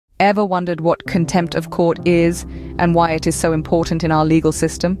Ever wondered what contempt of court is and why it is so important in our legal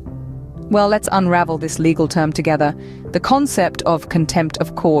system? Well, let's unravel this legal term together. The concept of contempt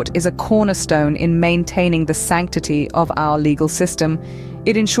of court is a cornerstone in maintaining the sanctity of our legal system.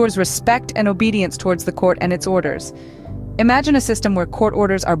 It ensures respect and obedience towards the court and its orders. Imagine a system where court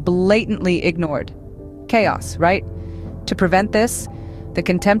orders are blatantly ignored. Chaos, right? To prevent this, the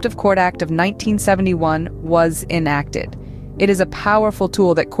Contempt of Court Act of 1971 was enacted. It is a powerful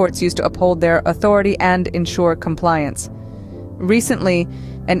tool that courts use to uphold their authority and ensure compliance. Recently,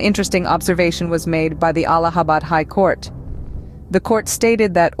 an interesting observation was made by the Allahabad High Court. The court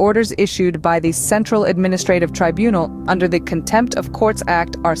stated that orders issued by the Central Administrative Tribunal under the Contempt of Courts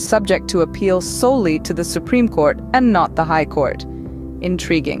Act are subject to appeal solely to the Supreme Court and not the High Court.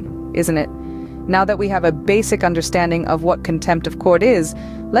 Intriguing, isn't it? Now that we have a basic understanding of what contempt of court is,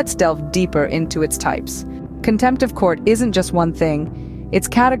 let's delve deeper into its types. Contempt of court isn't just one thing. It's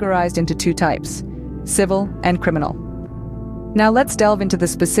categorized into two types: civil and criminal. Now let's delve into the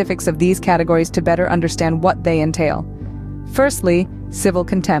specifics of these categories to better understand what they entail. Firstly, civil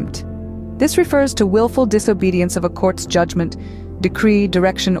contempt. This refers to willful disobedience of a court's judgment, decree,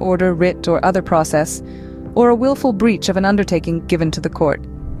 direction, order, writ, or other process, or a willful breach of an undertaking given to the court.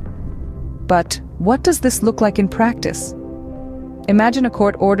 But what does this look like in practice? Imagine a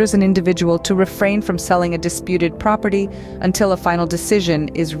court orders an individual to refrain from selling a disputed property until a final decision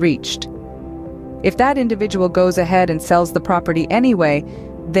is reached. If that individual goes ahead and sells the property anyway,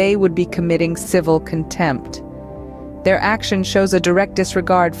 they would be committing civil contempt. Their action shows a direct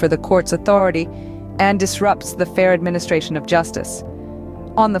disregard for the court's authority and disrupts the fair administration of justice.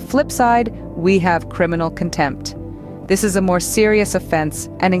 On the flip side, we have criminal contempt. This is a more serious offense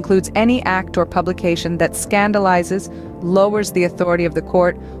and includes any act or publication that scandalizes, lowers the authority of the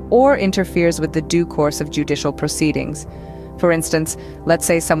court, or interferes with the due course of judicial proceedings. For instance, let's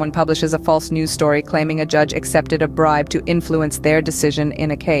say someone publishes a false news story claiming a judge accepted a bribe to influence their decision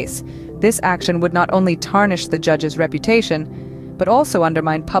in a case. This action would not only tarnish the judge's reputation, but also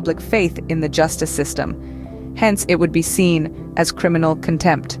undermine public faith in the justice system. Hence, it would be seen as criminal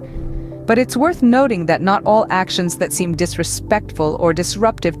contempt. But it's worth noting that not all actions that seem disrespectful or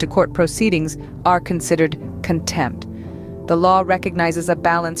disruptive to court proceedings are considered contempt. The law recognizes a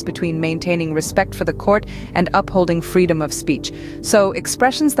balance between maintaining respect for the court and upholding freedom of speech. So,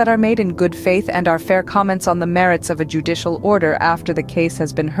 expressions that are made in good faith and are fair comments on the merits of a judicial order after the case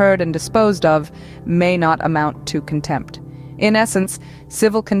has been heard and disposed of may not amount to contempt. In essence,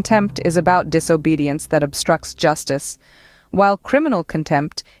 civil contempt is about disobedience that obstructs justice, while criminal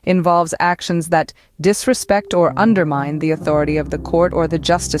contempt involves actions that disrespect or undermine the authority of the court or the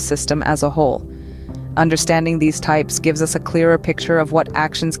justice system as a whole. Understanding these types gives us a clearer picture of what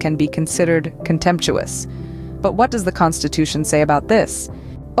actions can be considered contemptuous. But what does the Constitution say about this?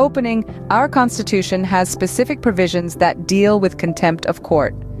 Opening, our Constitution has specific provisions that deal with contempt of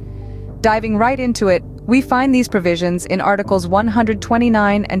court. Diving right into it, we find these provisions in Articles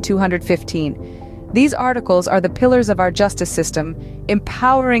 129 and 215. These articles are the pillars of our justice system,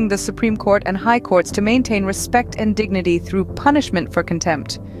 empowering the Supreme Court and High Courts to maintain respect and dignity through punishment for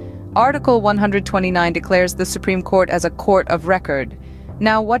contempt. Article 129 declares the Supreme Court as a court of record.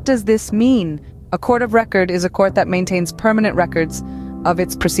 Now, what does this mean? A court of record is a court that maintains permanent records of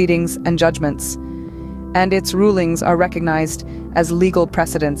its proceedings and judgments, and its rulings are recognized as legal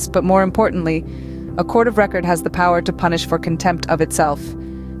precedents. But more importantly, a court of record has the power to punish for contempt of itself.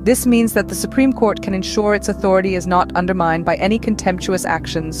 This means that the Supreme Court can ensure its authority is not undermined by any contemptuous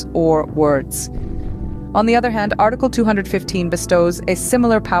actions or words. On the other hand, Article 215 bestows a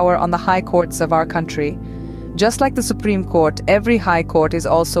similar power on the high courts of our country. Just like the Supreme Court, every high court is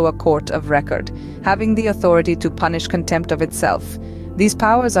also a court of record, having the authority to punish contempt of itself. These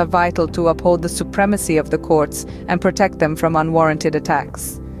powers are vital to uphold the supremacy of the courts and protect them from unwarranted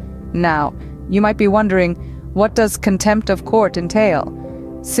attacks. Now, you might be wondering, what does contempt of court entail?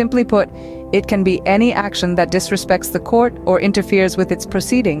 Simply put, it can be any action that disrespects the court or interferes with its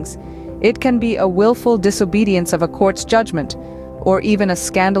proceedings. It can be a willful disobedience of a court's judgment, or even a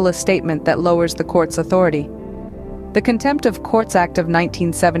scandalous statement that lowers the court's authority. The Contempt of Courts Act of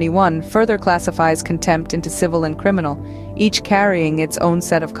 1971 further classifies contempt into civil and criminal, each carrying its own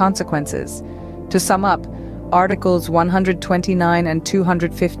set of consequences. To sum up, Articles 129 and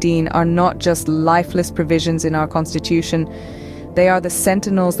 215 are not just lifeless provisions in our Constitution. They are the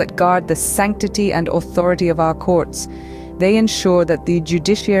sentinels that guard the sanctity and authority of our courts. They ensure that the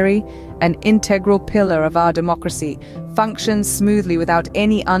judiciary, an integral pillar of our democracy, functions smoothly without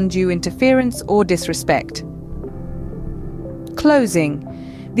any undue interference or disrespect. Closing.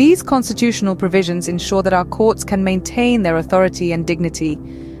 These constitutional provisions ensure that our courts can maintain their authority and dignity,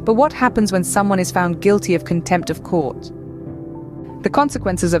 But what happens when someone is found guilty of contempt of court? The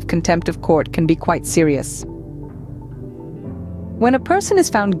consequences of contempt of court can be quite serious. When a person is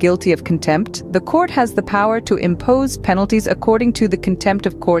found guilty of contempt, the court has the power to impose penalties according to the Contempt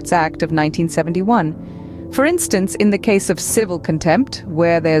of Courts Act of 1971. For instance, in the case of civil contempt,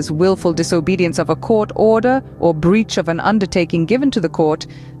 where there's willful disobedience of a court order or breach of an undertaking given to the court,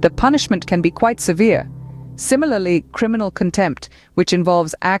 the punishment can be quite severe. Similarly, criminal contempt, which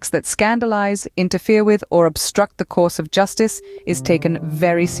involves acts that scandalize, interfere with, or obstruct the course of justice, is taken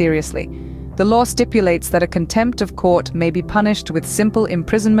very seriously. The law stipulates that a contempt of court may be punished with simple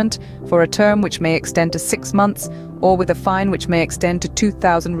imprisonment for a term which may extend to 6 months, or with a fine which may extend to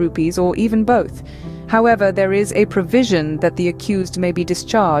 2,000 rupees, or even both. However, there is a provision that the accused may be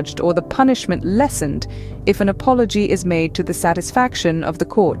discharged or the punishment lessened if an apology is made to the satisfaction of the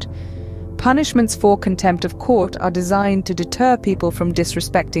court. Punishments for contempt of court are designed to deter people from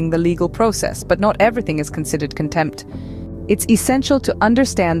disrespecting the legal process, but not everything is considered contempt. It's essential to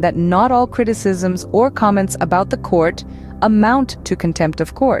understand that not all criticisms or comments about the court amount to contempt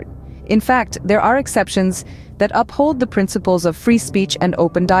of court. In fact, there are exceptions that uphold the principles of free speech and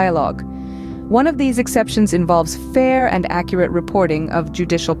open dialogue. One of these exceptions involves fair and accurate reporting of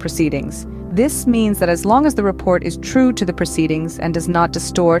judicial proceedings. This means that as long as the report is true to the proceedings and does not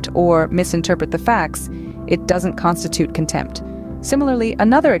distort or misinterpret the facts, it doesn't constitute contempt. Similarly,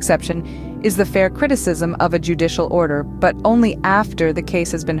 another exception is the fair criticism of a judicial order, but only after the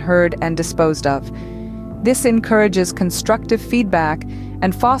case has been heard and disposed of. This encourages constructive feedback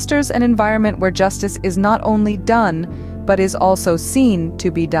and fosters an environment where justice is not only done, but is also seen to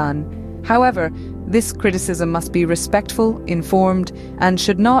be done. However, this criticism must be respectful, informed, and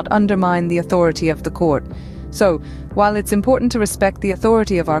should not undermine the authority of the court. So, while it's important to respect the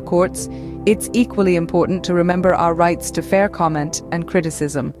authority of our courts, it's equally important to remember our rights to fair comment and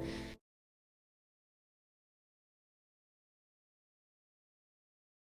criticism.